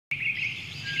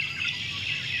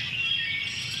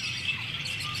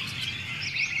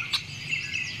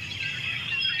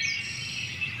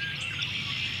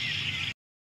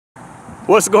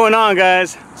What's going on,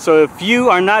 guys? So if you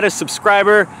are not a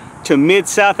subscriber to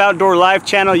Mid-South Outdoor Life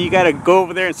channel, you got to go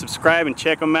over there and subscribe and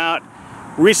check them out.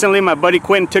 Recently my buddy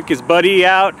Quentin took his buddy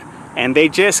out and they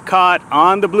just caught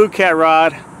on the Blue Cat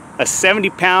rod a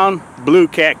 70-pound Blue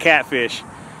Cat catfish.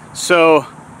 So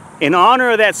in honor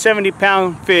of that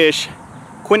 70-pound fish,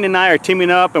 Quentin and I are teaming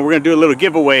up and we're gonna do a little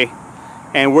giveaway,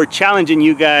 and we're challenging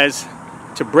you guys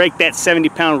to break that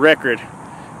 70-pound record.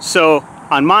 So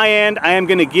on my end, I am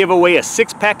gonna give away a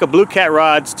 6-pack of Blue Cat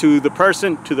rods to the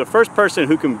first person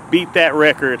who can beat that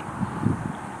record.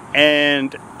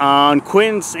 And on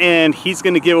Quentin's end, he's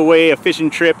gonna give away a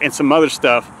fishing trip and some other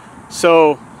stuff.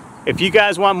 So if you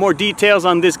guys want more details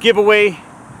on this giveaway,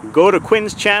 go to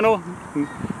Quentin's channel,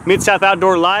 Mid-South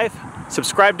Outdoor Life,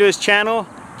 subscribe to his channel,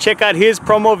 check out his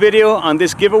promo video on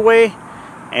this giveaway,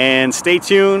 and stay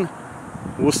tuned.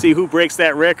 We'll see who breaks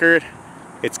that record.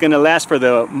 It's gonna last for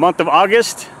the month of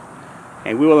August,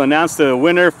 and we will announce the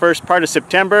winner first part of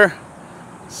September.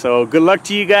 So good luck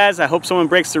to you guys. I hope someone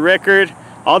breaks the record.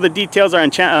 All the details are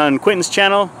on Quentin's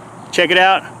channel. Check it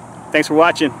out. Thanks for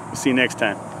watching. We'll see you next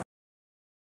time.